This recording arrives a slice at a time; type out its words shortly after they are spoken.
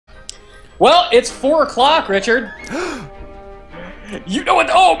Well, it's 4 o'clock, Richard. You know what?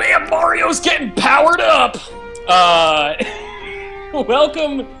 Oh man, Mario's getting powered up.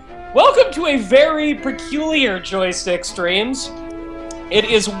 Welcome to a very peculiar Joystiq streams. It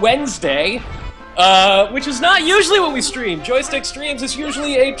is Wednesday, which is not usually when we stream. Joystiq streams is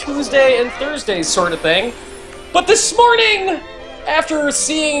usually a Tuesday and Thursday sort of thing. But this morning, after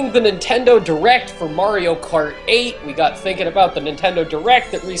seeing the Nintendo Direct for Mario Kart 8, we got thinking about the Nintendo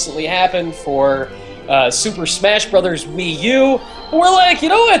Direct that recently happened for Super Smash Bros. Wii U. We're like, you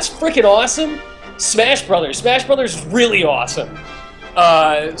know what's freaking awesome? Smash Brothers. Smash Brothers is really awesome.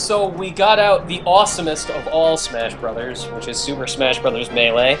 So we got out the awesomest of all Smash Brothers, which is Super Smash Bros.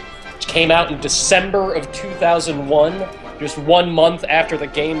 Melee, which came out in December of 2001, just 1 month after the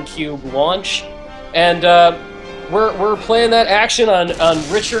GameCube launch. And we're playing that action on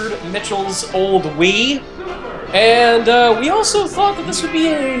Richard Mitchell's old Wii. And we also thought that this would be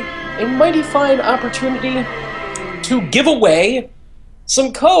a mighty fine opportunity to give away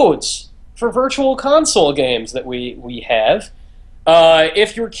some codes for virtual console games that we have.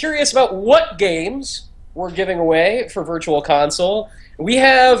 If you're curious about what games we're giving away for Virtual Console, we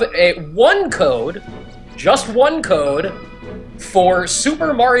have one code, just one code, for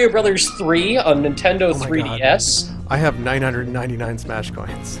Super Mario Bros. 3 on Nintendo 3DS. God. I have 999 Smash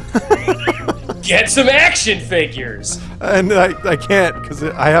coins. Get some action figures! And I can't, because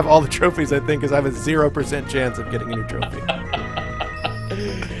I have all the trophies, I think, because I have a 0% chance of getting a new trophy.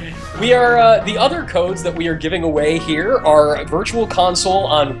 We are, the other codes that we are giving away here are Virtual Console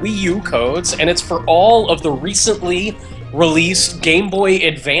on Wii U codes, and it's for all of the recently released Game Boy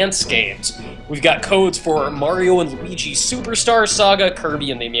Advance games. We've got codes for Mario and Luigi Superstar Saga,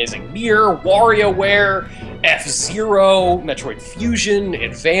 Kirby and the Amazing Mirror, WarioWare, F-Zero, Metroid Fusion,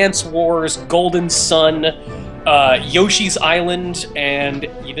 Advance Wars, Golden Sun, Yoshi's Island, and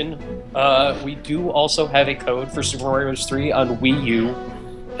even, we do also have a code for Super Mario Bros. 3 on Wii U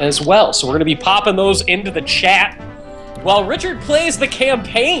as well. So we're going to be popping those into the chat while Richard plays the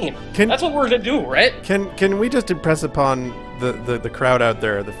campaign. That's what we're going to do, right? Can we just impress upon the crowd out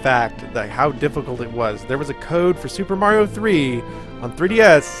there the fact that how difficult it was? There was a code for Super Mario 3 on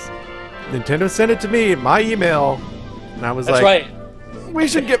 3DS. Nintendo sent it to me in my email, and I was That's like, right. We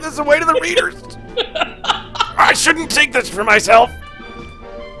should give this away to the readers. I shouldn't take this for myself.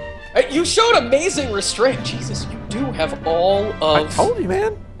 You showed amazing restraint. Jesus, you do have all of... I told you,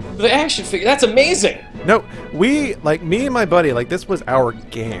 man. The action figure. That's amazing. No, me and my buddy, this was our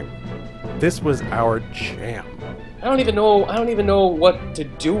game. This was our jam. I don't even know what to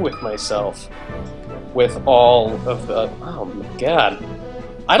do with myself with all of the... Oh my god.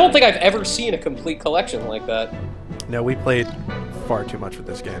 I don't think I've ever seen a complete collection like that. No, we played far too much with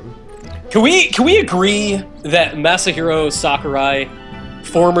this game. Can we agree that Masahiro Sakurai,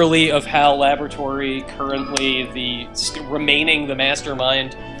 formerly of HAL Laboratory, currently remaining the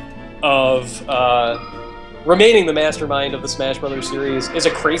mastermind of the Smash Brothers series, is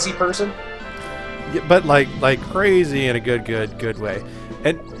a crazy person? Yeah, but like crazy in a good way.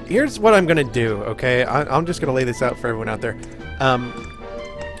 And here's what I'm gonna do. Okay, I'm just gonna lay this out for everyone out there.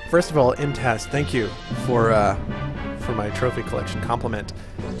 First of all, Imtaz, thank you for my trophy collection compliment.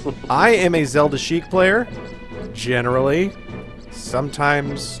 I am a Zelda Sheik player, generally.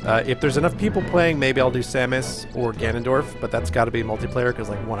 Sometimes, if there's enough people playing, maybe I'll do Samus or Ganondorf, but that's got to be multiplayer, because,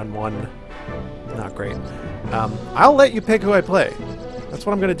 one-on-one, not great. I'll let you pick who I play. That's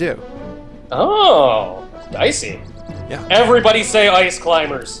what I'm going to do. Oh, dicey. Yeah. Everybody say Ice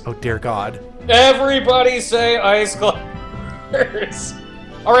Climbers. Oh, dear God. Everybody say Ice Climbers.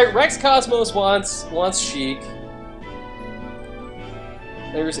 All right, Rex Cosmos wants Sheik.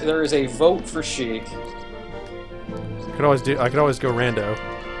 There is a vote for Sheik. I could always go rando.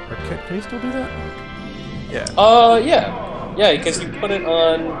 Or can you still do that? Yeah. Yeah, because you put it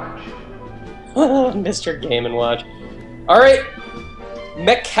on Mr. Game & Watch. All right,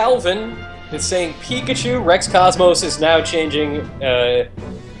 McCalvin is saying Pikachu. Rex Cosmos is now changing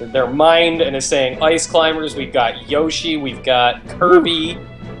their mind and is saying Ice Climbers. We've got Yoshi. We've got Kirby.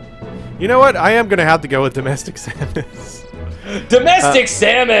 You know what? I am gonna have to go with Domestic Samus. Domestic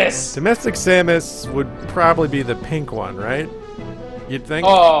Samus! Domestic Samus would probably be the pink one, right? You'd think?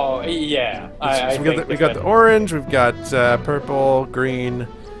 Oh, yeah. We got the orange, we've got purple, green,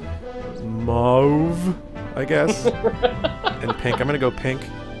 mauve, I guess, and pink. I'm going to go pink.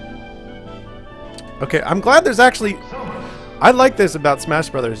 Okay, I'm glad there's actually... I like this about Smash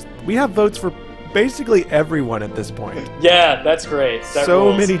Brothers. We have votes for basically everyone at this point. Yeah, that's great. That so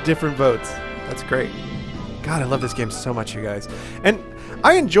rules. many different votes. That's great. God, I love this game so much, you guys. And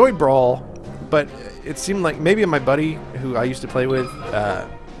I enjoyed Brawl, but it seemed like maybe my buddy who I used to play with,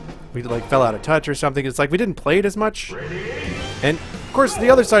 we like fell out of touch or something. It's like we didn't play it as much. And of course, the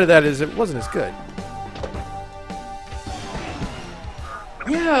other side of that is it wasn't as good.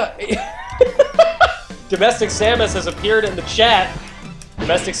 Yeah. Domestic Samus has appeared in the chat.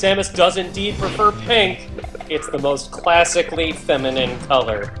 Domestic Samus does indeed prefer pink. It's the most classically feminine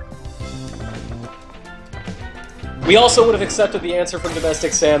color. We also would have accepted the answer from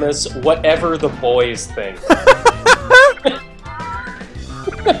Domestic Samus, whatever the boys think.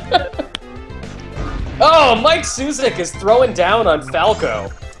 Oh, Mike Suzik is throwing down on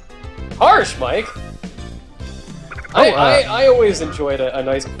Falco. Harsh, Mike. I always enjoyed a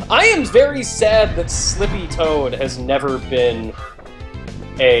nice... I am very sad that Slippy Toad has never been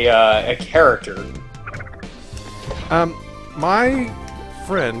a character. My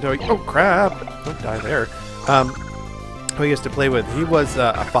friend... Oh, crap. Don't die there. Who he used to play with, he was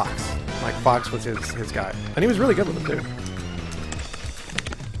a Fox. Like, Fox was his guy. And he was really good with him, too.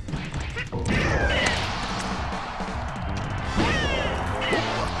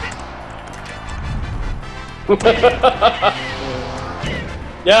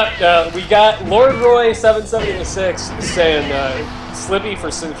 Yeah, we got Lord Roy 776 saying Slippy for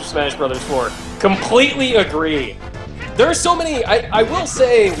Super Smash Bros. 4. Completely agree. There are so many. I will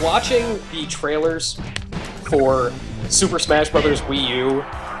say, watching the trailers for Super Smash Bros. Wii U,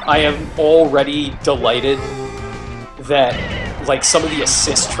 I am already delighted that like some of the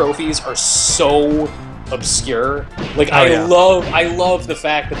assist trophies are so obscure. Like I love the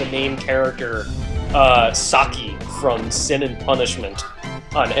fact that the main character Saki from Sin and Punishment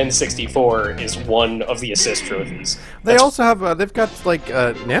on N64 is one of the assist trophies. They also have they've got like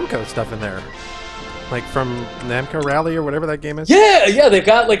Namco stuff in there. Like from Namco Rally or whatever that game is? Yeah, they've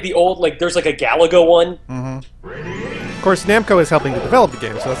got like the old, like there's like a Galaga one. Mm-hmm. Of course, Namco is helping to develop the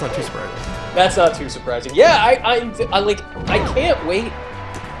game, so that's not too surprising. That's not too surprising. Yeah, I can't wait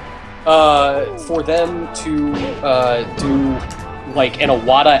for them to do like an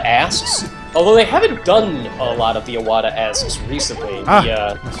Iwata Asks. Although they haven't done a lot of the Iwata Asks recently.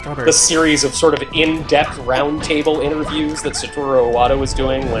 The series of sort of in-depth roundtable interviews that Satoru Iwata was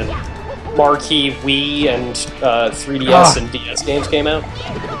doing when marquee Wii and 3DS and DS games came out.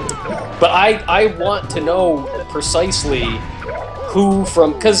 But I want to know precisely who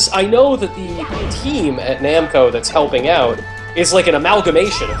from... Because I know that the team at Namco that's helping out is like an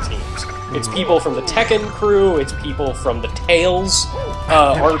amalgamation of teams. It's people from the Tekken crew, it's people from the Tales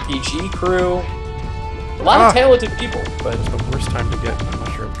RPG crew. A lot of talented people. But it's the worst time to get a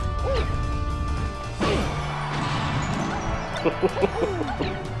mushroom.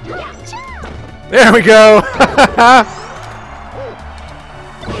 There we go!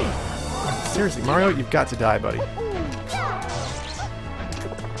 Seriously, Mario, you've got to die, buddy.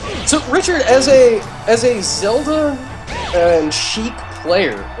 So, Richard, as a Zelda and Sheik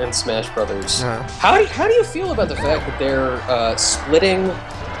player in Smash Brothers, how do you feel about the fact that they're splitting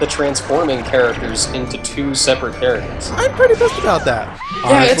the transforming characters into two separate characters? I'm pretty pissed about that,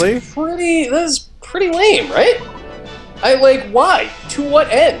 honestly. Yeah, that's pretty lame, right? Why? To what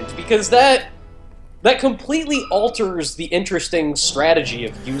end? Because that completely alters the interesting strategy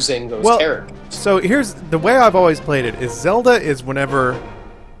of using those characters. So here's the way I've always played it: is Zelda is whenever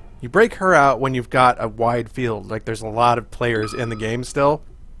you break her out when you've got a wide field. Like there's a lot of players in the game still.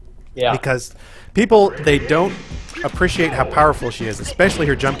 Yeah. Because people, they don't appreciate how powerful she is, especially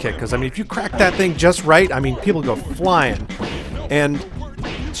her jump kick. Because I mean, if you crack that thing just right, I mean, people go flying. And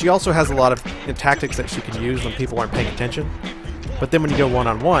she also has a lot of tactics that she can use when people aren't paying attention. But then when you go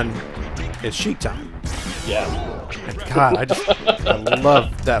one-on-one, it's Sheik time. Yeah. And God, I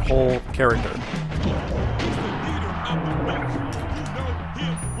love that whole character.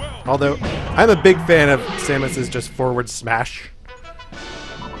 Although, I'm a big fan of Samus's just forward smash,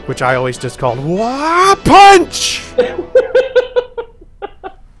 which I always just called Wah Punch!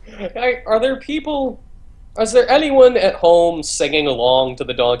 Are there people... Is there anyone at home singing along to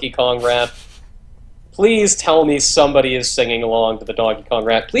the Donkey Kong rap? Please tell me somebody is singing along to the Donkey Kong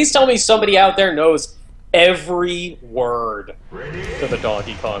rap. Please tell me somebody out there knows every word to the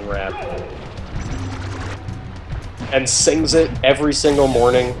Donkey Kong rap. And sings it every single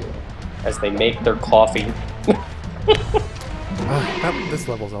morning as they make their coffee. This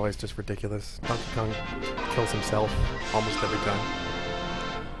level's always just ridiculous. Donkey Kong kills himself almost every time.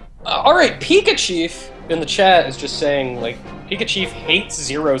 Alright, Pikachu in the chat is just saying, like, Pikachu hates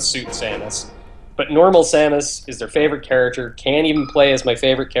Zero Suit Samus, but normal Samus is their favorite character, can't even play as my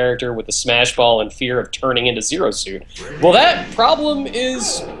favorite character with the Smash Ball and fear of turning into Zero Suit. Well, that problem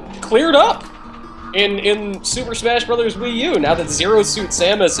is cleared up in Super Smash Bros. Wii U, now that Zero Suit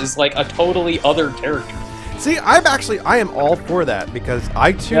Samus is, like, a totally other character. See, I am all for that because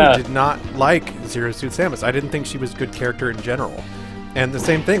I too did not like Zero Suit Samus. I didn't think she was a good character in general. And the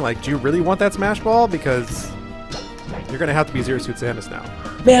same thing, like, do you really want that Smash Ball? Because you're gonna have to be Zero Suit Samus now.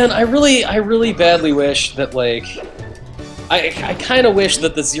 Man, I really badly wish that, like, I kind of wish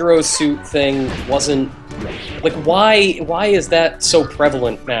that the Zero Suit thing wasn't, like, why is that so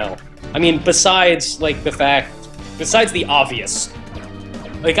prevalent now? I mean, besides the obvious.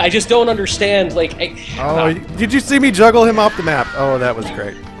 Like, I just don't understand, like... did you see me juggle him off the map? Oh, that was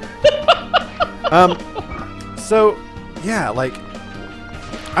great. So, yeah, like...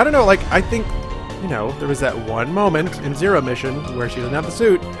 I don't know, like, I think, you know, there was that one moment in Zero Mission where she didn't have the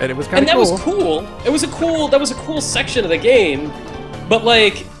suit, and it was kind of cool. And that was cool. That was a cool section of the game, but,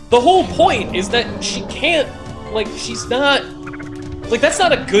 like, the whole point is that she can't... Like, she's not... Like, that's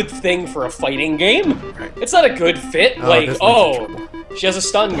not a good thing for a fighting game. Right. It's not a good fit. She has a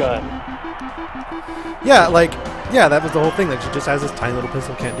stun gun. Yeah, like, yeah, that was the whole thing. Like, she just has this tiny little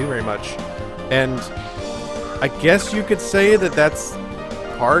pistol, can't do very much. And I guess you could say that that's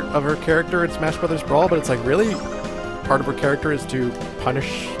part of her character in Smash Brothers Brawl, but it's like, really? Part of her character is to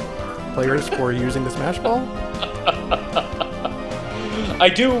punish players for using the Smash Ball? I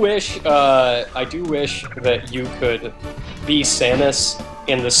do wish that you could be Samus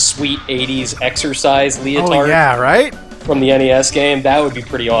in the sweet 80s exercise leotard. Oh, yeah, right? From the NES game. That would be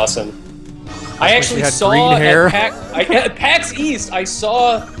pretty awesome. I actually saw green hair. At PAX East, I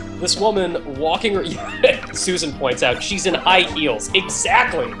saw this woman walking... Susan points out, she's in high heels.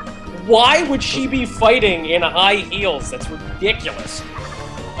 Exactly. Why would she be fighting in high heels? That's ridiculous.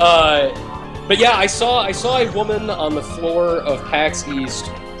 But yeah, I saw a woman on the floor of PAX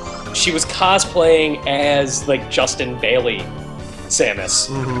East. She was cosplaying as, like, Justin Bailey Samus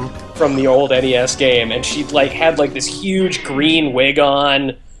from the old NES game, and she, like, had, like, this huge green wig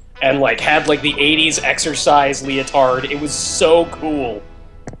on and, like, had, like, the 80s exercise leotard. It was so cool.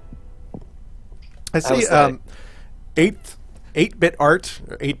 I see, 8-bit art,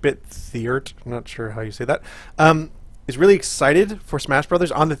 or 8-bit theart, I'm not sure how you say that, is really excited for Smash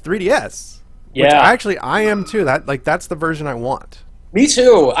Brothers on the 3DS. Yeah. Which I am too. That's the version I want. Me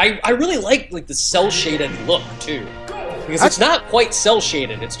too. I really like the cel-shaded look, too. Because it's not quite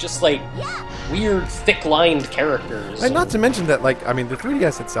cel-shaded, it's just, like, weird, thick-lined characters. And not to mention that, like, I mean, the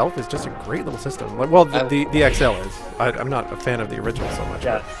 3DS itself is just a great little system. Like, well, the XL is. I'm not a fan of the original so much.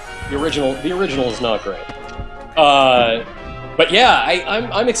 Yeah, the original is not great. But yeah,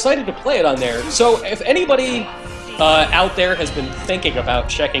 I'm excited to play it on there. So if anybody out there has been thinking about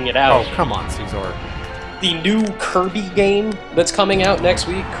checking it out... Oh, come on, Caesar. The new Kirby game that's coming out next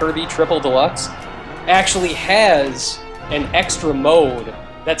week, Kirby Triple Deluxe, actually has an extra mode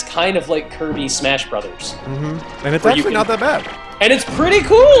that's kind of like Kirby Smash Brothers. And it's actually not that bad. And it's pretty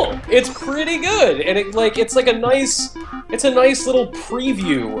cool. It's pretty good, and it's a nice little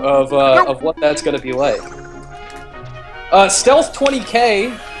preview of what that's going to be like. Stealth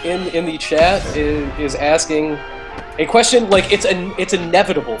 20K in the chat is asking a question. Like, it's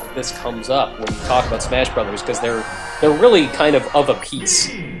inevitable that this comes up when you talk about Smash Brothers because they're really kind of a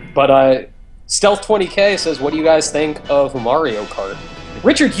piece. But Stealth 20K says, "What do you guys think of Mario Kart?"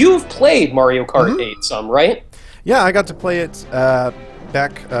 Richard, you've played Mario Kart 8 some, right? Yeah, I got to play it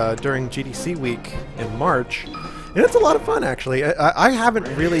back during GDC week in March, and it's a lot of fun, actually. I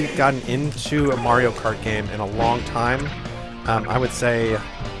haven't really gotten into a Mario Kart game in a long time. I would say,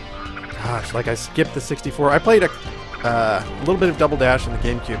 gosh, like I skipped the 64. I played a little bit of Double Dash in the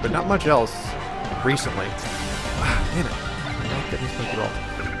Gamecube, but not much else recently. Damn it. I'm not getting this monkey roll.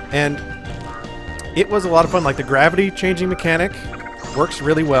 And it was a lot of fun. Like, the gravity changing mechanic works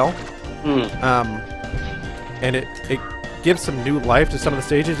really well. And it gives some new life to some of the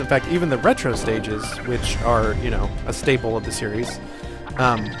stages. In fact, even the retro stages, which are, you know, a staple of the series,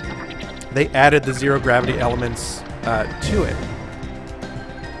 they added the zero gravity elements to it.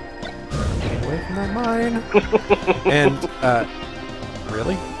 Getting away from that mine. And,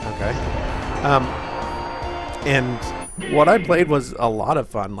 really? Okay. And what I played was a lot of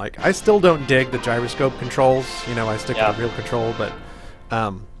fun. Like, I still don't dig the gyroscope controls. You know, I stick with the real control, but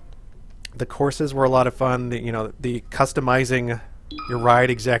the courses were a lot of fun. The customizing your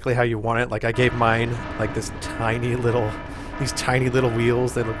ride exactly how you want it. Like, I gave mine like these tiny little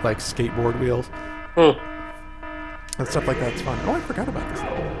wheels that look like skateboard wheels. And stuff like that's fun. Oh, I forgot about this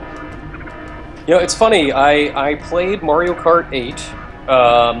level. You know, it's funny. I played Mario Kart 8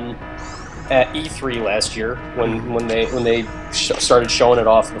 at E3 last year when they started showing it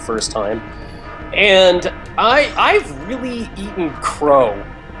off the first time, and I've really eaten crow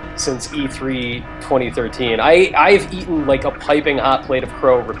since E3 2013. I've eaten like a piping hot plate of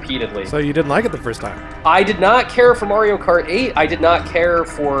crow repeatedly. So you didn't like it the first time? I did not care for Mario Kart 8. I did not care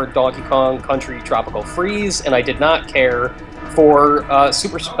for Donkey Kong Country Tropical Freeze, and I did not care for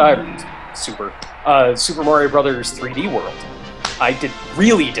Super Mario Brothers 3D World. I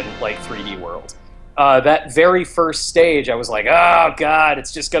really didn't like 3D World. That very first stage, I was like, oh god,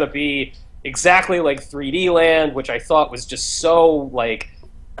 it's just gonna be exactly like 3D Land, which I thought was just so like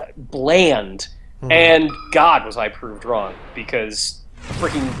bland. And god, was I proved wrong, because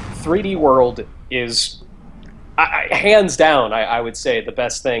freaking 3D World is hands down, I would say, the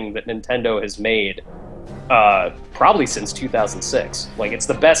best thing that Nintendo has made probably since 2006. Like, it's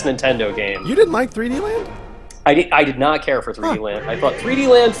the best Nintendo game. You didn't like 3D Land? I did not care for 3D Land. I thought 3D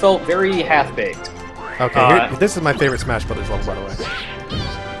Land felt very half-baked. Okay, this is my favorite Smash Brothers level, by the way.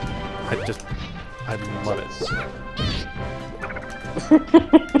 I love it.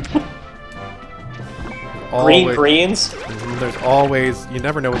 Greens? There's always, you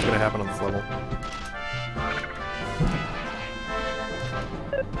never know what's going to happen on this level.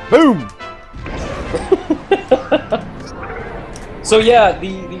 Boom! So yeah,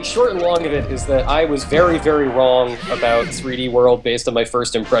 the short and long of it is that I was very, very wrong about 3D World based on my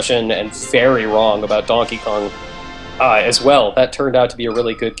first impression, and very wrong about Donkey Kong as well. That turned out to be a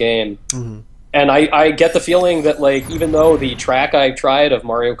really good game. And I get the feeling that, like, even though the track I tried of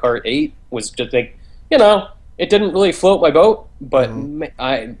Mario Kart 8 was just, like, you know, it didn't really float my boat, but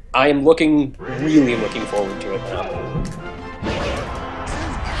I am really looking forward to it now.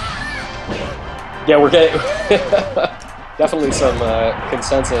 Yeah, we're getting definitely some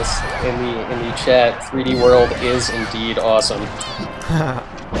consensus in the chat. 3D World is indeed awesome.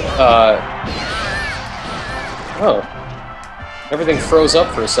 Oh. Everything froze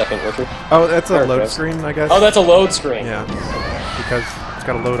up for a second, Richard. Oh, that's a load screen, I guess? Oh, that's a load screen. Yeah, because it's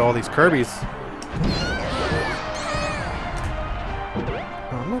got to load all these Kirbys. Oh,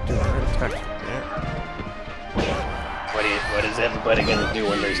 I'm not doing that. Attack. Yeah. What is everybody gonna do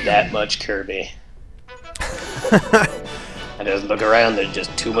when there's that much Kirby? I just look around, there's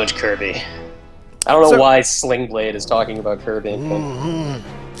just too much Kirby. I don't know why Sling Blade is talking about Kirby.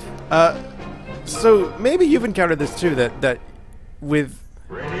 So maybe you've encountered this too, that with,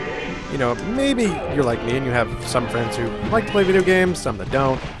 you know, maybe you're like me and you have some friends who like to play video games, some that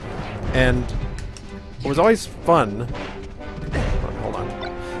don't, and what was always fun, hold on,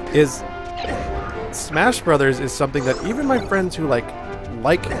 is Smash Brothers is something that even my friends who like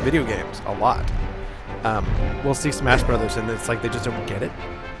video games a lot, will see Smash Brothers and it's like they just don't get it,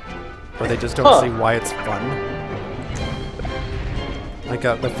 or they just don't see why it's fun. Like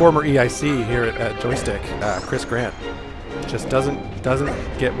the former EIC here at Joystiq, Chris Grant, just doesn't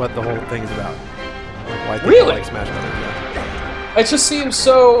get what the whole thing's about. Like why people like Smash Brothers. Yeah. It just seems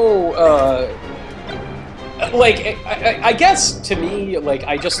so like I guess to me, like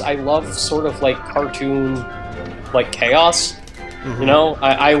I love sort of like cartoon like chaos. You know,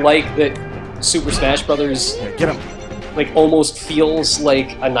 I like that Super Smash Brothers get 'em. Like almost feels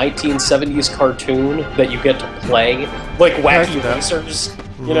like a 1970s cartoon that you get to play, like Wacky Racers,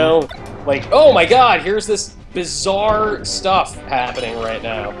 you know? Like, oh my god, here's this bizarre stuff happening right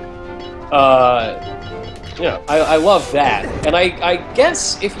now. You know, I love that. And I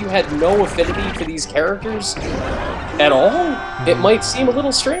guess if you had no affinity for these characters at all, it might seem a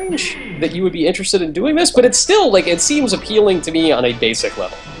little strange that you would be interested in doing this, but it's still, like, it seems appealing to me on a basic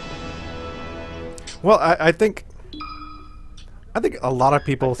level. Well, I think a lot of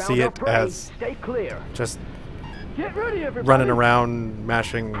people see it as just running around,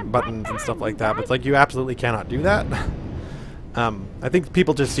 mashing buttons and stuff like that, but it's like you absolutely cannot do that. I think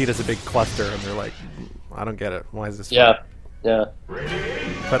people just see it as a big cluster and they're like, I don't get it. Why is this fun? Yeah.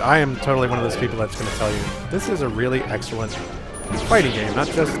 But I am totally one of those people that's going to tell you, this is a really excellent fighting game, not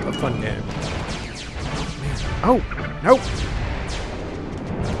just a fun game. Oh, nope.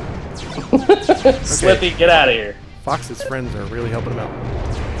 Slippy, get out of here. Fox's friends are really helping him out.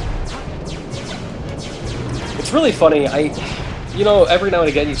 It's really funny. You know, every now and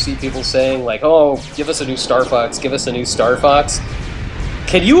again you see people saying, like, oh, give us a new Star Fox, give us a new Star Fox.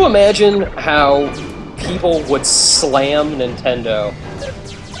 Can you imagine how people would slam Nintendo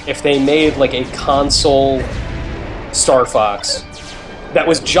if they made, like, a console Star Fox that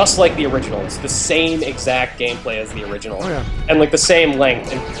was just like the original? It's the same exact gameplay as the original. Oh, yeah. And, like, the same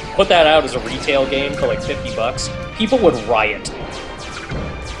length. And put that out as a retail game for, like, $50. People would riot.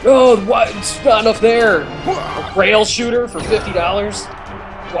 Oh, what? It's not enough there. A rail shooter for $50?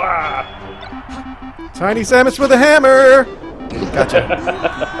 Wow. Tiny Samus with a hammer! Gotcha.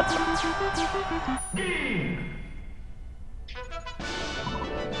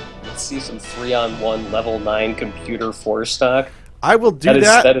 see some 3-on-1 level 9 computer force stock. I will do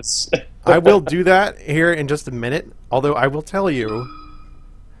that. That is I will do that here in just a minute. Although I will tell you,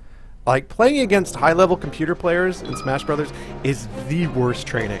 like, playing against high-level computer players in Smash Brothers is the worst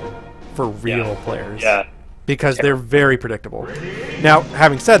training for real players. Yeah. Because they're very predictable. Now,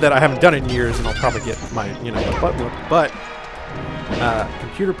 having said that, I haven't done it in years, and I'll probably get my, butt whooped. But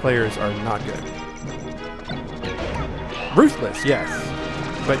computer players are not good. Ruthless, yes,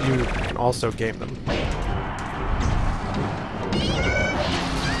 but you can also game them.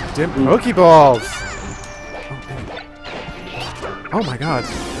 Dim Pokeballs! Oh my god.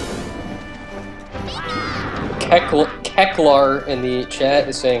 Keklar in the chat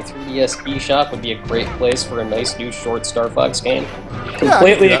is saying 3DS eShop would be a great place for a nice new short Star Fox game.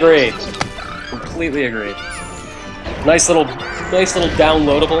 Completely agree. Completely agree. Nice little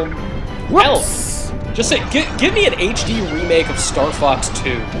downloadable. Whoops. Hell, just say, give me an HD remake of Star Fox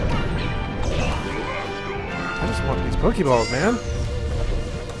 2. I just want these Pokeballs, man.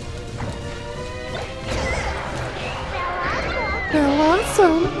 They're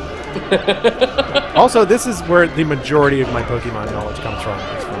awesome. Also, this is where the majority of my Pokemon knowledge comes from.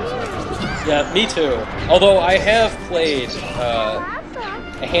 Yeah, me too. Although I have played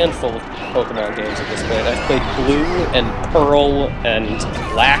a handful of Pokemon games at this point. I've played Blue and Pearl and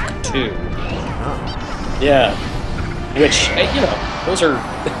Black too. Oh. Yeah. Which, those are...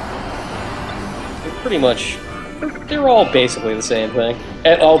 they're pretty much... They're all basically the same thing.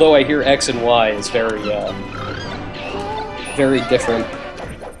 And, although I hear X and Y is very different.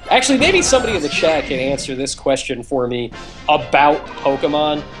 Actually, maybe somebody in the chat can answer this question for me about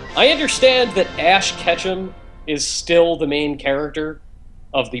Pokemon. I understand that Ash Ketchum is still the main character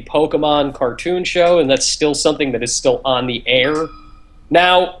of the Pokemon cartoon show, and that's still something that is still on the air.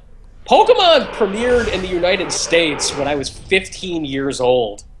 Now, Pokemon premiered in the United States when I was 15 years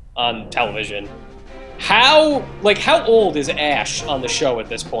old on television. How old is Ash on the show at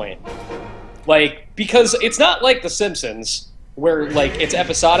this point? Because it's not like The Simpsons, where, it's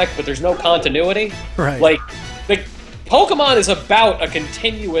episodic, but there's no continuity. Right. Pokemon is about a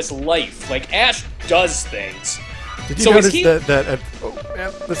continuous life. Ash does things. Did you notice that oh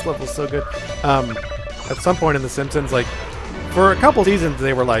man, this level's so good. At some point in The Simpsons, for a couple seasons,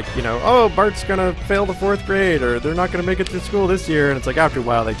 they were oh, Bart's gonna fail the 4th grade, or they're not gonna make it to school this year, and it's after a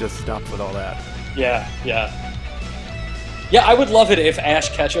while they just stopped with all that. Yeah, yeah. Yeah, I would love it if Ash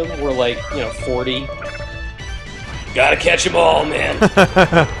Ketchum were 40. Gotta catch them all, man.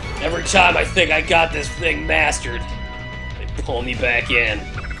 Every time I think I got this thing mastered, they pull me back in.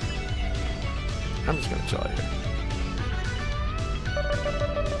 I'm just gonna chill out here.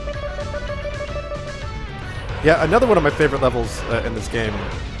 Yeah, another one of my favorite levels in this game,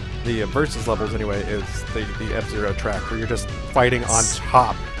 the versus levels anyway, is the F-Zero track, where you're just fighting on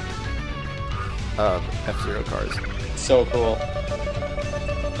top of F-Zero cars. So cool.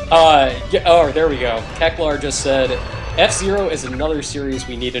 There we go. Keklar just said, F-Zero is another series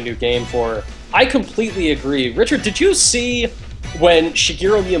we need a new game for. I completely agree. Richard, did you see when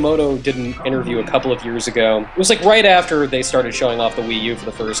Shigeru Miyamoto did an interview a couple of years ago? It was right after they started showing off the Wii U for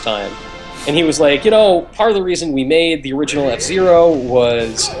the first time. And he was like, part of the reason we made the original F-Zero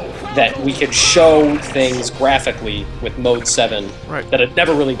was that we could show things graphically with Mode 7 that had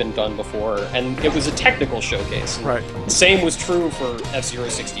never really been done before, and it was a technical showcase. Right. The same was true for F-Zero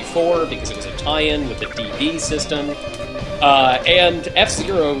 64, because it was a tie-in with the DB system, and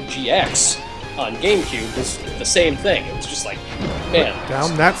F-Zero GX on Gamecube was the same thing. It was just man.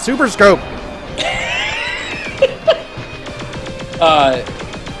 Down that Super Scope!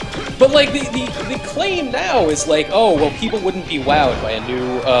 But the claim now is oh, well, people wouldn't be wowed by a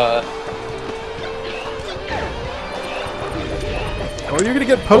new Oh, you're gonna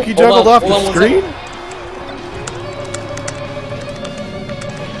get Poke-juggled off the screen?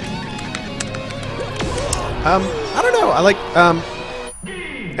 I don't know.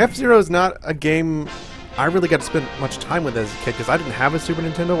 F-Zero is not a game I really got to spend much time with as a kid, because I didn't have a Super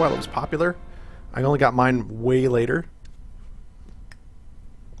Nintendo while it was popular. I only got mine way later.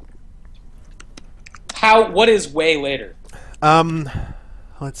 What is way later?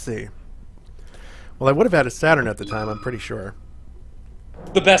 Let's see. Well, I would have had a Saturn at the time, I'm pretty sure.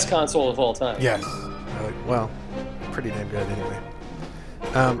 The best console of all time. Yes. Well, pretty damn good anyway.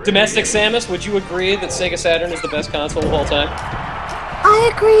 Domestic Samus, would you agree that Sega Saturn is the best console of all time?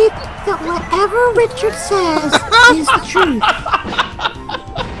 I agree that whatever Richard says is the truth.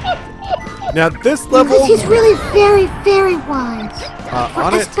 Now this level... Because he's really very, very wise.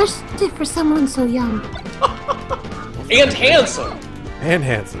 On it... Especially for someone so young. And handsome. And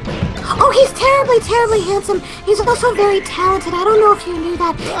handsome. Oh, he's terribly, terribly handsome. He's also very talented. I don't know if you knew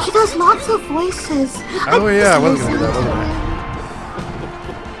that. He does lots of voices. Oh yeah, I wasn't gonna do that, wasn't I?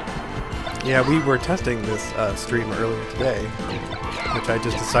 Yeah, we were testing this stream earlier today, which I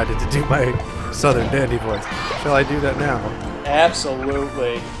just decided to do my Southern Dandy voice. Shall I do that now?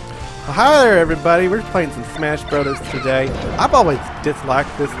 Absolutely. Well, hi there, everybody. We're playing some Smash Brothers today. I've always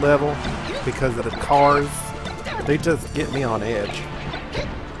disliked this level because of the cars. They just get me on edge.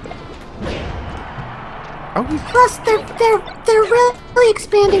 Oh, plus, they're really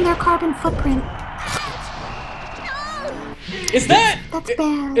expanding their carbon footprint. Is that That's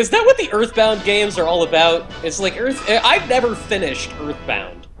bad. Is that what the Earthbound games are all about? It's like I've never finished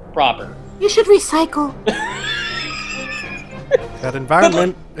Earthbound proper. You should recycle. that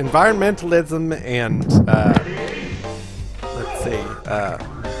environmentalism and let's see,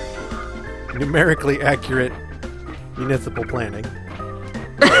 numerically accurate municipal planning.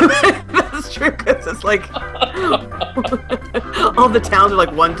 That's true, because it's like all the towns are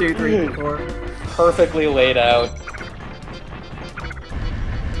like 1, 2, 3, 4. Perfectly laid out.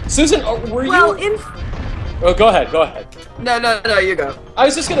 Susan, were you? Oh, go ahead. No, you go. I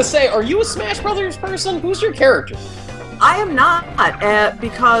was just gonna say, are you a Smash Brothers person? Who's your character? I am not,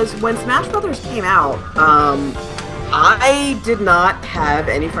 because when Smash Brothers came out, I did not have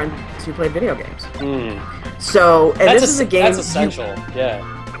any friends who played video games. So, and this is a game. That's essential. Yeah.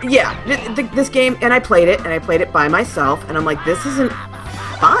 Yeah, this game, and I played it by myself, and I'm like, this isn't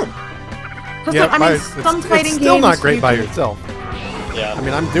fun. Yeah, I mean, some fighting it's still games not great by yourself. Yeah. I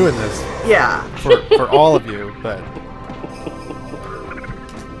mean, I'm doing this. Yeah. For all of you, but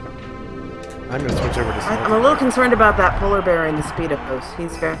I'm gonna switch over to. I'm a little concerned about that polar bear and the speed of those.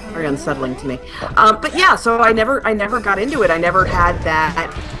 He's very, very unsettling to me. But yeah, so I never got into it. I never had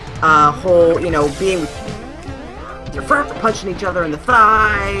that whole, being your friend punching each other in the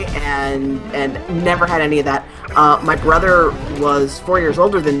thigh, and never had any of that. My brother was 4 years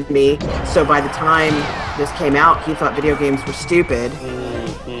older than me, so by the time this came out, he thought video games were stupid.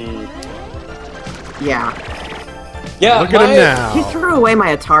 Yeah. Yeah, look at him now. He threw away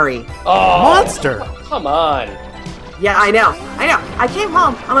my Atari. Oh, monster! Come on. Yeah, I know. I came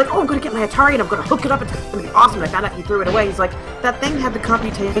home. I'm like, oh, I'm gonna get my Atari and I'm gonna hook it up. It's gonna be awesome. And I found out he threw it away. He's like, that thing had the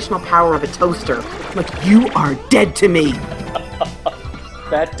computational power of a toaster. I'm like, you are dead to me.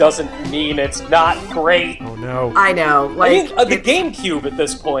 That doesn't mean it's not great. Oh no. I know. Like, I mean, the GameCube at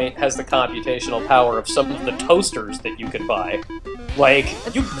this point has the computational power of some of the toasters that you could buy. Like,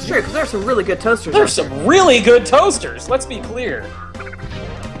 it's true, because there's some really good toasters. There's some really good toasters. Let's be clear.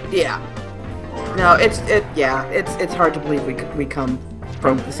 Yeah. No, it's hard to believe we come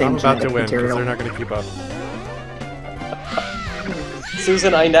from the same genetic material. Because they're not going to keep up.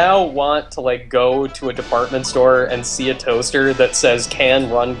 Susan, I now want to go to a department store and see a toaster that says "Can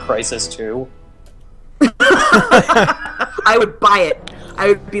run Crysis 2." I would buy it. I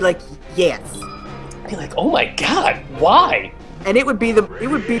would be like, yes. I'd be like, oh my god, why? And it would be the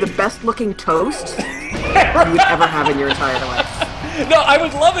best looking toast you would ever have in your entire life. No, I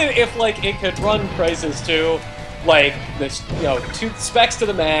would love it if it could run Crysis 2, this, 2 specs to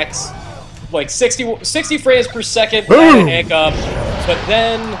the max, 60 frames per second without a hiccup, but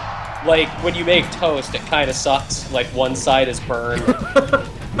then when you make toast, it kind of sucks. One side is burned.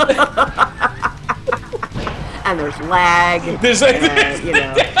 And there's lag. It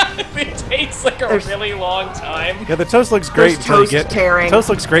takes a really long time. Yeah, the toast looks great until you get tearing. Toast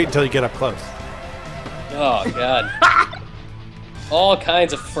looks great until you get up close. Oh god. All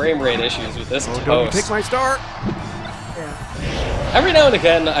kinds of frame rate issues with this toast. Don't take my star. Yeah. Every now and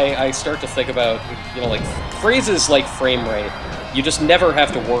again, I start to think about phrases like frame rate. You just never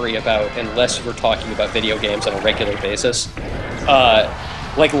have to worry about unless you're talking about video games on a regular basis.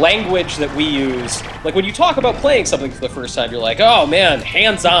 Language that we use, when you talk about playing something for the first time, you're like, oh man,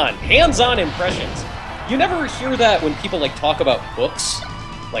 hands-on impressions. You never hear that when people talk about books.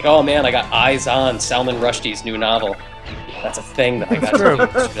 Oh man, I got eyes on Salman Rushdie's new novel. That's a thing that I got to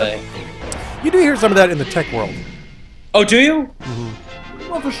read today. You do hear some of that in the tech world. Oh, do you? Mm-hmm.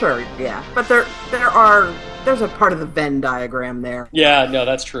 Well, for sure, yeah. But there's a part of the Venn diagram there. Yeah, no,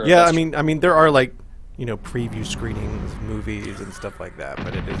 that's true. Yeah, that's I mean, there are preview screenings, movies, and stuff like that,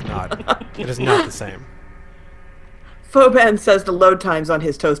 but it is not. It is not the same. Foban says the load times on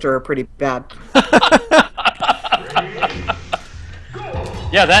his toaster are pretty bad.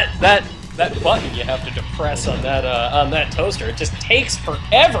 Yeah, that button you have to depress on that toaster, it just takes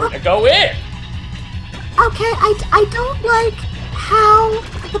forever to go in. Okay, I don't like how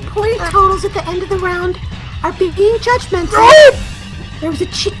the point totals at the end of the round are being judgmental. There was a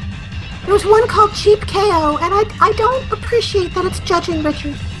cheat. There was one called Cheap KO, and I don't appreciate that it's judging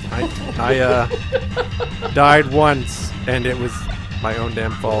Richard. I died once, and it was my own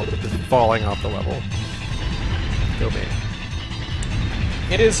damn fault, just falling off the level. Go me.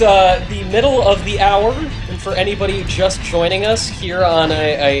 It is the middle of the hour, and for anybody just joining us here on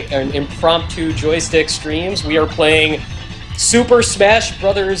an impromptu joystick streams, we are playing Super Smash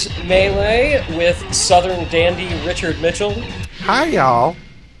Bros. Melee with Southern Dandy Richard Mitchell. Hi, y'all.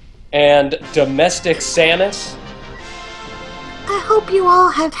 And Domestic Samus. I hope you all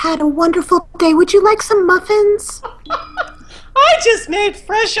have had a wonderful day. Would you like some muffins? I just made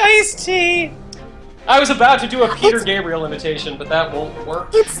fresh iced tea. I was about to do a Peter Gabriel imitation, but that won't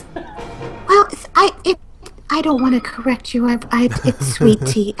work. I don't want to correct you. It's sweet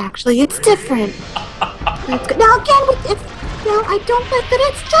tea, actually. It's different. It's good. Now again, I don't like that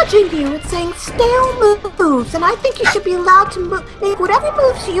it's judging you. It's saying stale moves, and I think you should be allowed to make whatever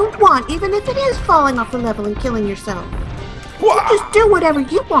moves you want, even if it is falling off the level and killing yourself. You just do whatever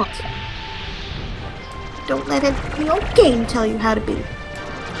you want. Don't let the old game tell you how to be.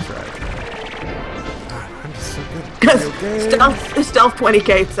 That's right. I'm just so good. Because Stealth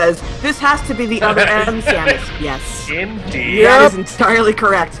 20K says, this has to be the other M, Samus. Yes. Indeed. That is entirely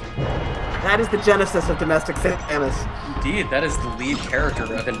correct. That is the genesis of Domestic Samus. Indeed, that is the lead character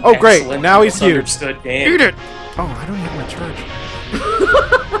of an great. excellent, Now he's huge. misunderstood game. Eat it! Oh, I don't have my charge.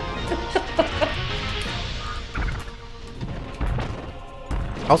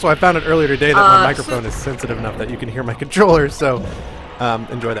 Also, I found it earlier today that my microphone is sensitive enough that you can hear my controller, so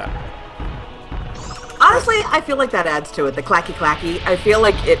enjoy that. Honestly, I feel like that adds to it. The clacky clacky. I feel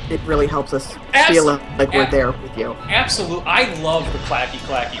like it really helps us feel like we're there with you. Absolutely. I love the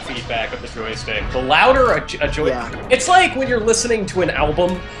clacky feedback of the joystick. The louder a joystick... It's like when you're listening to an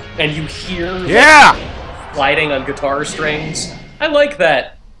album and you hear sliding on guitar strings. I like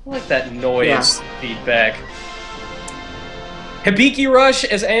that. I like that noise feedback. Hibiki Rush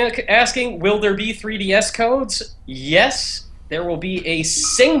is asking, will there be 3DS codes? Yes, there will be a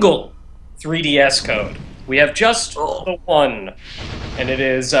single 3DS code. We have just the one, and it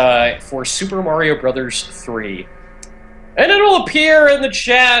is for Super Mario Bros. 3. And it'll appear in the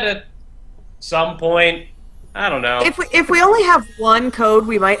chat at some point. I don't know. If we only have one code,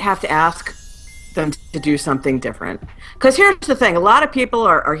 we might have to ask them to do something different. Because here's the thing, a lot of people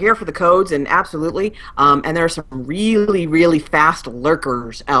are here for the codes, and absolutely, and there are some really, really fast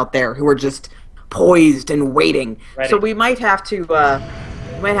lurkers out there who are just poised and waiting. Ready. So we might have to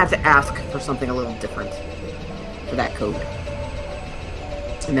ask for something a little different for that code.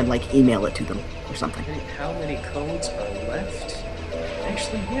 And then, like, email it to them or something. How many codes are left?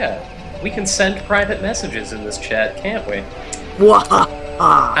 Actually, yeah. We can send private messages in this chat, can't we?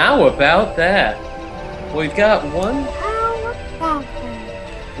 How about that? We've got one.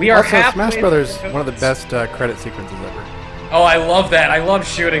 We are also, Smash Brothers, one of the best credit sequences ever. Oh, I love that. I love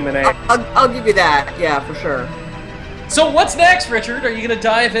shooting the name. I'll give you that. Yeah, for sure. So what's next, Richard? Are you going to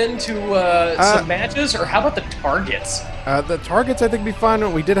dive into some matches, or how about the targets? The targets, I think, would be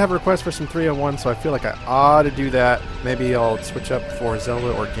fun. We did have a request for some 301, so I feel like I ought to do that. Maybe I'll switch up for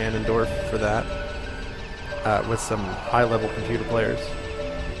Zelda or Ganondorf for that with some high-level computer players.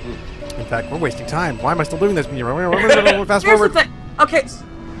 In fact, we're wasting time. Why am I still doing this? Fast forward. Okay,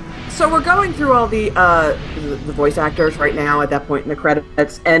 so we're going through all the voice actors right now at that point in the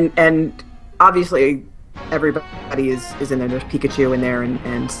credits, and obviously everybody is in there. There's Pikachu in there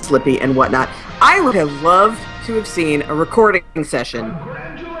and Slippy and whatnot. I would have loved to have seen a recording session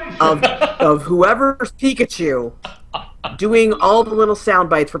of whoever's Pikachu doing all the little sound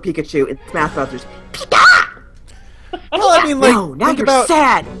bites for Pikachu in Smash Brothers. Pika! Well, I mean, like, no, now you're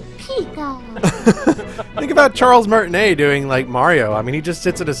sad. Think about Charles Martinet doing, like, Mario. I mean, he just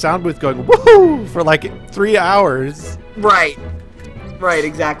sits in a sound booth going, woohoo, for, like, 3 hours. Right,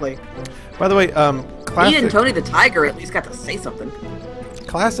 exactly. By the way, classic... He and Tony the Tiger at least got to say something.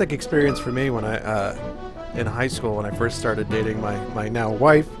 Classic experience for me when I, in high school, when I first started dating my now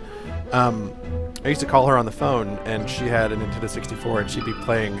wife. I used to call her on the phone, and she had a Nintendo 64, and she'd be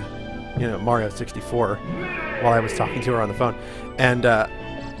playing, you know, Mario 64 while I was talking to her on the phone. And,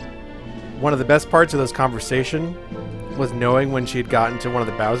 one of the best parts of this conversation was knowing when she had gotten to one of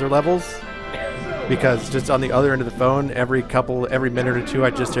the Bowser levels, because just on the other end of the phone, every minute or two,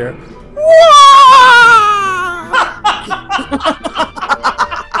 I'd just hear,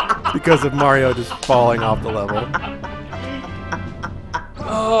 because of Mario just falling off the level.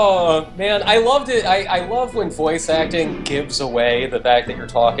 Oh, man, I loved it. I love when voice acting gives away the fact that you're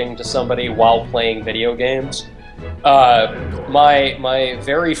talking to somebody while playing video games. My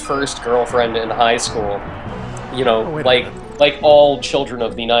very first girlfriend in high school, you know, like like all children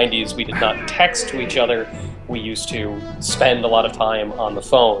of the 90s, we did not text to each other. We used to spend a lot of time on the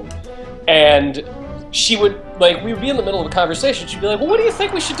phone. And she would, like, we would be in the middle of a conversation. She'd be like, well, what do you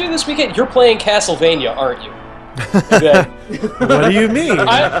think we should do this weekend? You're playing Castlevania, aren't you? Then, What do you mean?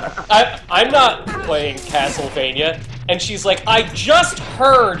 I'm not playing Castlevania. And she's like, I just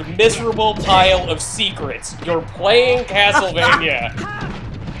heard Miserable Pile of Secrets. You're playing Castlevania.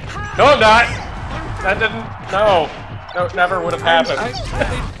 No, I'm not. That didn't, no, never would have happened.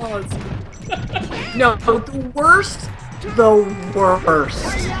 No, the worst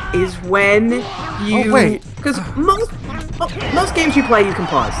is when you... Oh, wait. Because most games you play, you can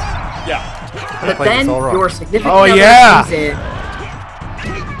pause. Yeah. But then your significant Oh, other yeah. comes in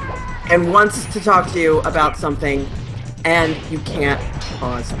and wants to talk to you about something, and you can't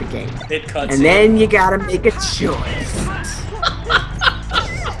pause the game. It cuts and then you gotta make a choice.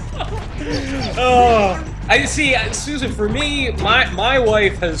 Oh, I see, Susan. For me, my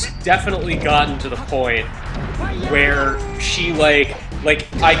wife has definitely gotten to the point where she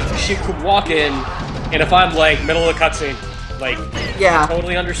she could walk in, and if I'm like middle of the cutscene, like Yeah.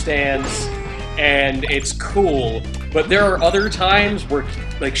 totally understands, and it's cool. But there are other times where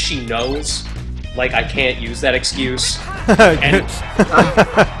like she knows, like I can't use that excuse, and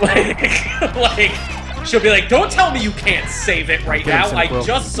like she'll be like, "Don't tell me you can't save it right now. I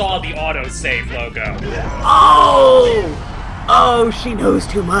just saw the autosave logo." Oh, she knows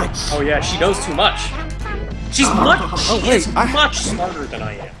too much. Oh yeah, she knows too much. She's much smarter than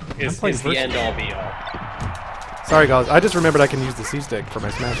I am. Is the end all be all. Sorry, guys. I just remembered I can use the C-stick for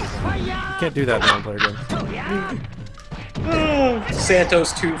my smashes. You can't do that in one-player game.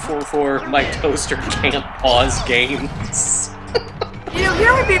 Santos 244, my toaster can't pause games. You know,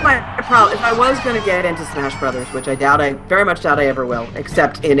 here would be my problem if I was going to get into Smash Brothers, which I very much doubt I ever will,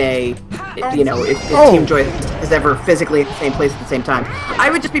 except in a, you know, if Team Joy is ever physically at the same place at the same time. I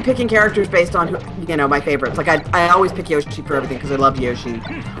would just be picking characters based on, you know, my favorites. Like, I always pick Yoshi for everything because I love Yoshi.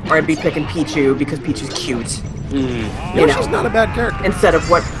 Or I'd be picking Pichu because Pichu's cute. Yoshi's not a bad character. Instead of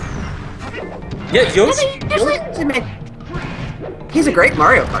what... Yeah, He's a great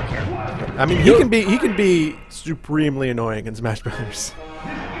Mario Kart character. I mean, he can be supremely annoying in Smash Brothers.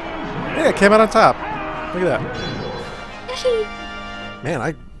 Yeah, it came out on top. Look at that. Man,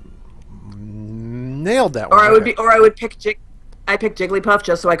 I nailed that one. Or I would pick I picked Jigglypuff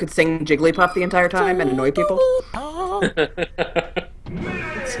just so I could sing Jigglypuff the entire time and annoy people.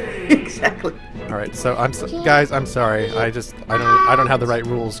 Exactly. All right, so guys, I'm sorry. I don't have the right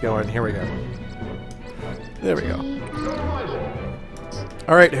rules going. Here we go. There we go.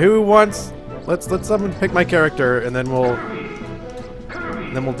 All right, who wants? Let's someone pick my character, and then we'll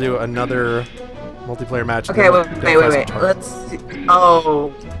do another multiplayer match. Okay, wait. Let's see.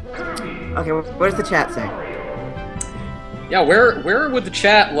 Oh. Okay, what does the chat say? Yeah, where would the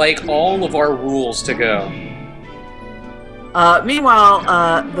chat like all of our rules to go?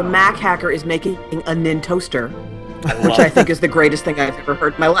 Meanwhile, the Mac hacker is making a Nintoaster, which I think is the greatest thing I've ever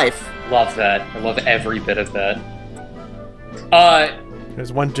heard in my life. Love that. I love every bit of that.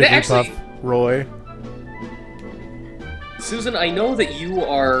 There's one Jigglypuff, Roy. Susan, I know that you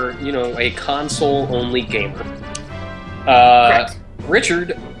are, you know, a console-only gamer. Correct.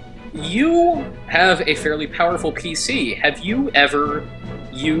 Richard, you have a fairly powerful PC. Have you ever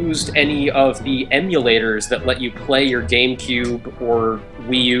used any of the emulators that let you play your GameCube or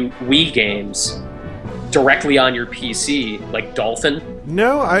Wii games directly on your PC, like Dolphin?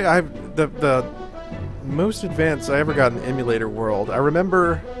 No, the most advanced I ever got in the emulator world. I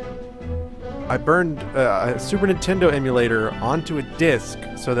remember I burned a Super Nintendo emulator onto a disc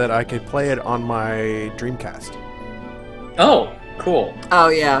so that I could play it on my Dreamcast. Oh, cool. Oh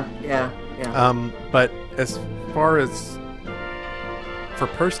yeah. But as far as for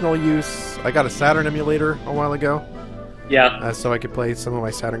personal use, I got a Saturn emulator a while ago. Yeah. So I could play some of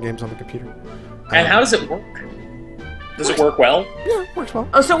my Saturn games on the computer. And how does it work? Does it work well? Yeah, it works well.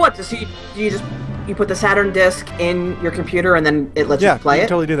 Oh, so what? So you put the Saturn disc in your computer and then it lets you play you it? can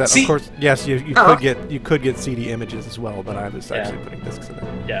totally do that. See, of course, yes, you could get CD images as well, but I was actually putting discs in there.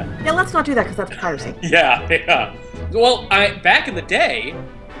 Yeah, let's not do that because that's piracy. Yeah. Well, back in the day,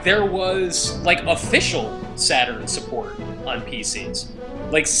 there was like official Saturn support on PCs.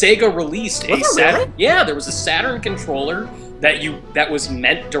 Like Sega released a Saturn. Really? Yeah, there was a Saturn controller that was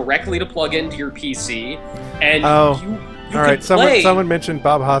meant directly to plug into your PC, and you all right, could play. someone mentioned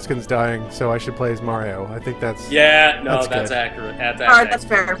Bob Hoskins dying, so I should play as Mario. I think that's... Yeah, no, that's that's accurate. That's Alright, that's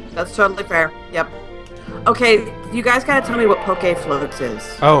fair. That's totally fair. Yep. Okay, you guys gotta tell me what Poke Floats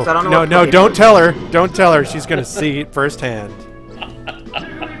is. Oh, I don't know no, don't tell her. Don't tell her. She's gonna see it firsthand.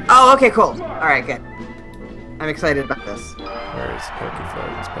 Oh, okay, cool. Alright, good. I'm excited about this. Where's Pokey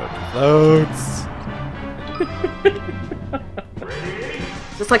Floats?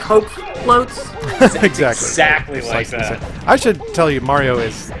 Just like Hope floats. Exactly. Exactly like that. I should tell you, Mario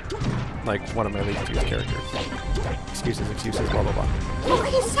is like one of my least used characters. Excuses, blah blah blah. Well,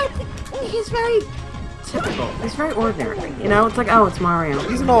 He's very typical. He's very ordinary. You know, it's like, oh, it's Mario.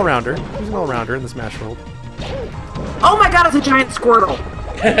 He's an all-rounder. He's an all-rounder in the Smash world. Oh my god, it's a giant Squirtle!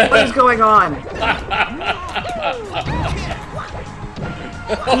 What is going on?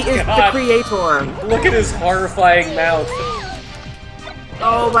 He is the creator. Look at his horrifying mouth.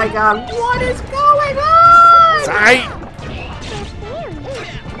 Oh my god, what is going on? Sorry.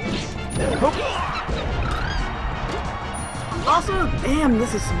 Also, damn,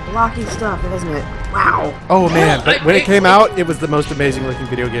 this is some blocky stuff, isn't it? Wow. Oh man, but when it came out, it was the most amazing looking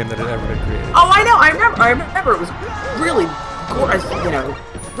video game that had ever been created. Oh, I know. I remember. It was really gorgeous. You know,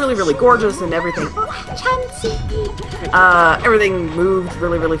 really gorgeous and everything. Everything moved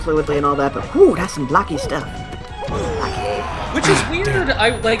really fluidly and all that. But whoo, that's some blocky stuff. Which is weird.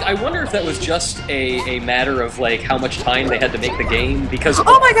 I wonder if that was just a matter of like how much time they had to make the game because.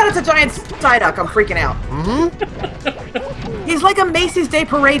 Oh my god, it's a giant Psyduck! I'm freaking out. He's like a Macy's Day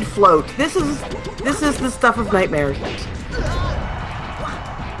Parade float. This is the stuff of nightmares.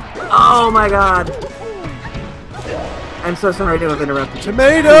 Oh my god. I'm so sorry to have interrupted.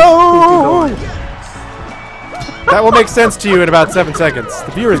 Tomato! That will make sense to you in about 7 seconds.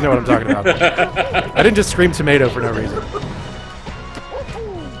 The viewers know what I'm talking about. I didn't just scream tomato for no reason.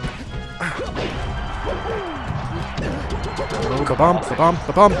 Oh,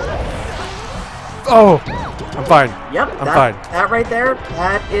 ba-bum. Oh, I'm fine. Yep, I'm fine. That right there,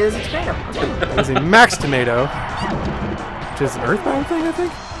 that is a tomato. That is a max tomato, which is an earthbound thing, I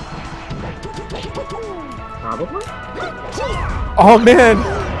think. Probably. Oh man!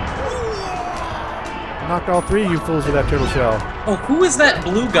 I knocked all three of you fools with that turtle shell. Oh, who is that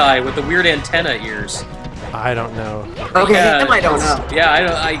blue guy with the weird antenna ears? I don't know. Okay, Yeah, him I don't know.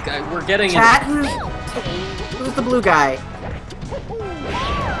 Yeah, we're getting Chat, who's the blue guy?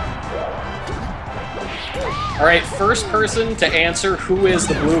 All right, first person to answer who is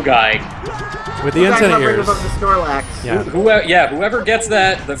the blue guy. With the antenna ears. Above the Snorlax. Yeah. Whoever gets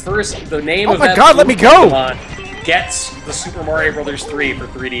that, the name Oh of my that god, let me go! Pokemon gets the Super Mario Bros. 3 for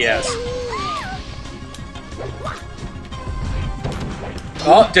 3DS.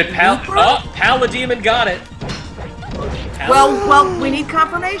 Oh, Palademon got it. Well, we need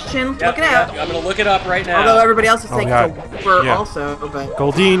confirmation. Yep, Look it out. I'm gonna look it up right now. Although everybody else is saying God. Yeah. also, but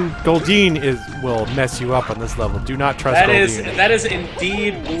Goldeen will mess you up on this level. Do not trust Goldeen. That is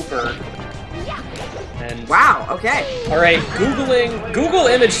indeed Wooper. And wow. Okay. all right, Google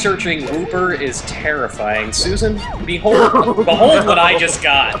image searching Wooper is terrifying. Susan, behold what I just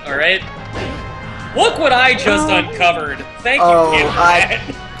got. All right, look what I just uncovered. Thank you, Internet.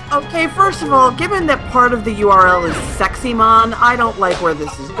 Okay, first of all, given that part of the URL is Sexymon, I don't like where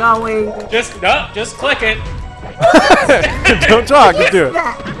this is going. Just click it. Don't talk, just do it.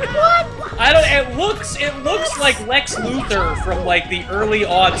 What? It looks like Lex Luthor from like the early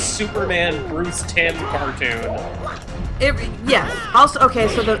Superman Bruce Timm cartoon. Yes. Also, okay,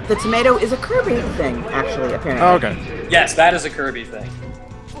 so the tomato is a Kirby thing, actually, apparently. Oh, okay. Yes, that is a Kirby thing.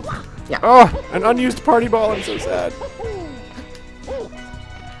 Yeah. Oh, an unused party ball. I'm so sad.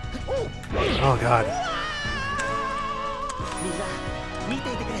 Oh god.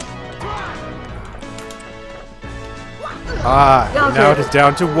 Now it is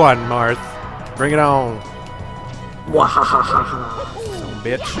down to one, Marth. Bring it on. Wahahaha.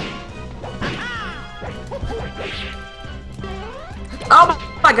 Bitch.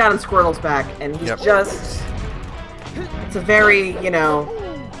 Oh my god, and Squirtle's back, and he's just... It's a very, you know,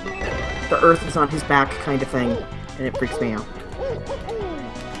 the earth is on his back kind of thing, and it freaks me out.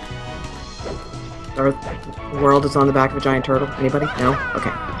 The world is on the back of a giant turtle. Anybody? No?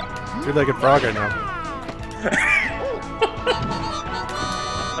 Okay. Two-legged frog, I know.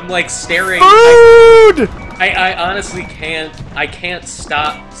 I'm like staring. Food! I honestly can't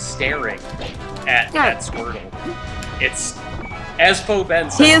stop staring at Squirtle. It's as Faux Ben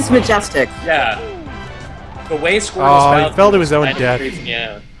said. He is majestic. Yeah. The way Squirtle's he fell to his own death.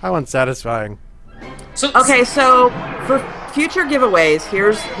 Yeah. How unsatisfying. Okay, so for future giveaways,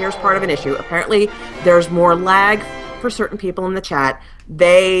 here's part of an issue. Apparently, there's more lag for certain people in the chat.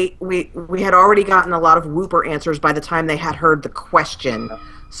 We had already gotten a lot of Wooper answers by the time they had heard the question.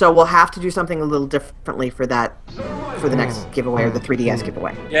 So we'll have to do something a little differently for that, for the next giveaway or the 3DS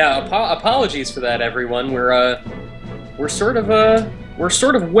giveaway. Yeah, apologies for that, everyone. We're sort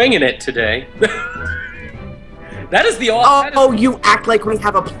of winging it today. That is the Oh, you act like we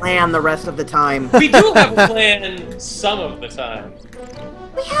have a plan the rest of the time. We do have a plan some of the time.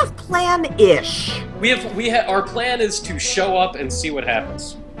 We have plan-ish. Our plan is to show up and see what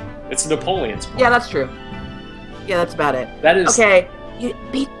happens. It's Napoleon's plan. Yeah, that's true. Yeah, that's about it. That is okay.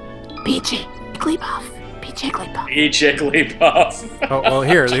 Be Jigglypuff. Be Jigglypuff. Be Jigglypuff. Oh well,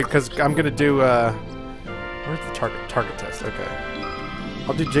 here because I'm gonna do. Where's the target test? Okay,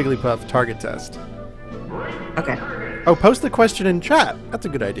 I'll do Jigglypuff target test. Okay. Oh, post the question in chat. That's a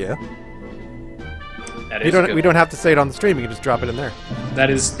good idea. That is good. We don't have to say it on the stream. You can just drop it in there. That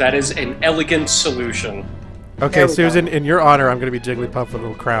is an elegant solution. Okay, Susan, in your honor, I'm going to be Jigglypuff with a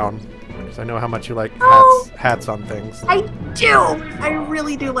little crown. Because I know how much you like hats on things. I do! I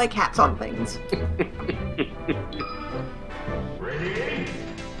really do like hats on things.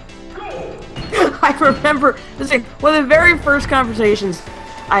 I remember one of the very first conversations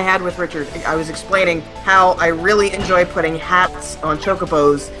I had with Richard. I was explaining how I really enjoy putting hats on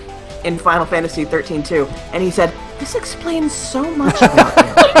chocobos in Final Fantasy 13-2, and he said, "This explains so much about you."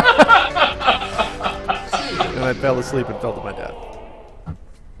 And I fell asleep and fell to my death.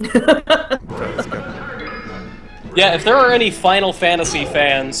 Yeah, if there are any Final Fantasy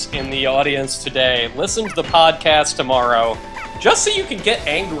fans in the audience today, listen to the podcast tomorrow, just so you can get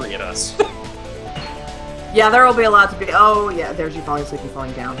angry at us. Yeah, there will be a lot to be. Oh, yeah, there's you falling asleep and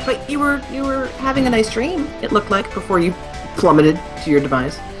falling down. But you were having a nice dream. It looked like before you plummeted to your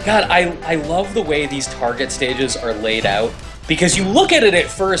demise. God, I love the way these target stages are laid out, because you look at it at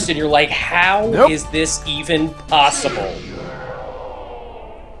first and you're like, how is this even possible?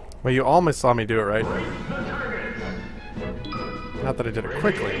 Well, you almost saw me do it, right? Not that I did it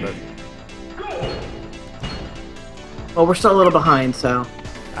quickly, but... Well, we're still a little behind, so...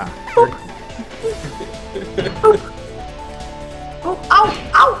 Oh.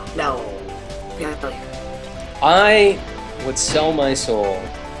 Ow! No. I would sell my soul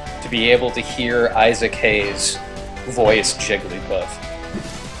to be able to hear Isaac Hayes voice Jigglypuff.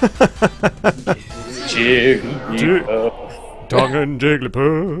 Jigglypuff. Tongue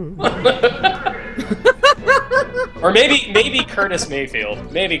Jigglypuff. Or maybe Curtis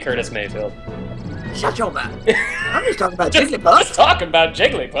Mayfield. Maybe Curtis Mayfield. Shut your mouth. I'm just talking about Jigglypuff. Just talking about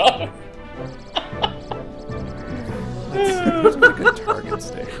Jigglypuff. That's a good target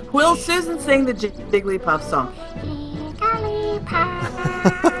stage. Will Susan sing the Jigglypuff song?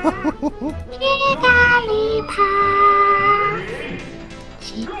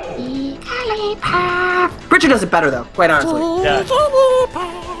 Jigglypuff. Richard does it better, though, quite honestly. Yeah.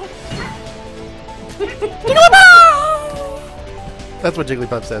 That's what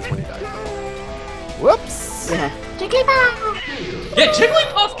Jigglypuff says when he dies. Whoops! Yeah. Jigglypuff. Yeah,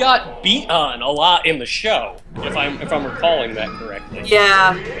 Jigglypuff got beat on a lot in the show, if I'm recalling that correctly.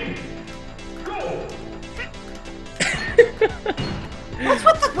 Yeah.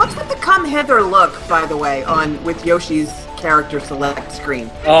 What's with the come hither look, by the way, with Yoshi's character select screen?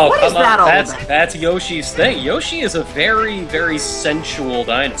 Oh, what is that all about? That's Yoshi's thing. Yoshi is a very, very sensual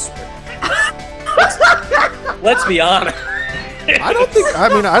dinosaur. Let's be honest. I don't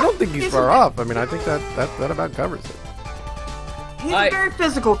think he's far off. I mean, I think that about covers it. He's a very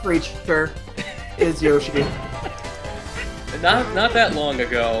physical creature, is Yoshi. Not that long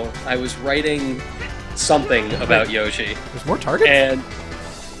ago, I was writing something about Yoshi. There's more targets? And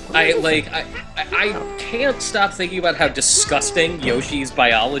I can't stop thinking about how disgusting Yoshi's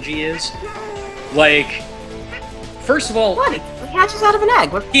biology is. Like, first of all... What? He hatches out of an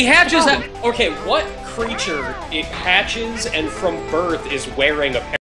egg. He hatches out... Okay, what creature it hatches and from birth is wearing a pair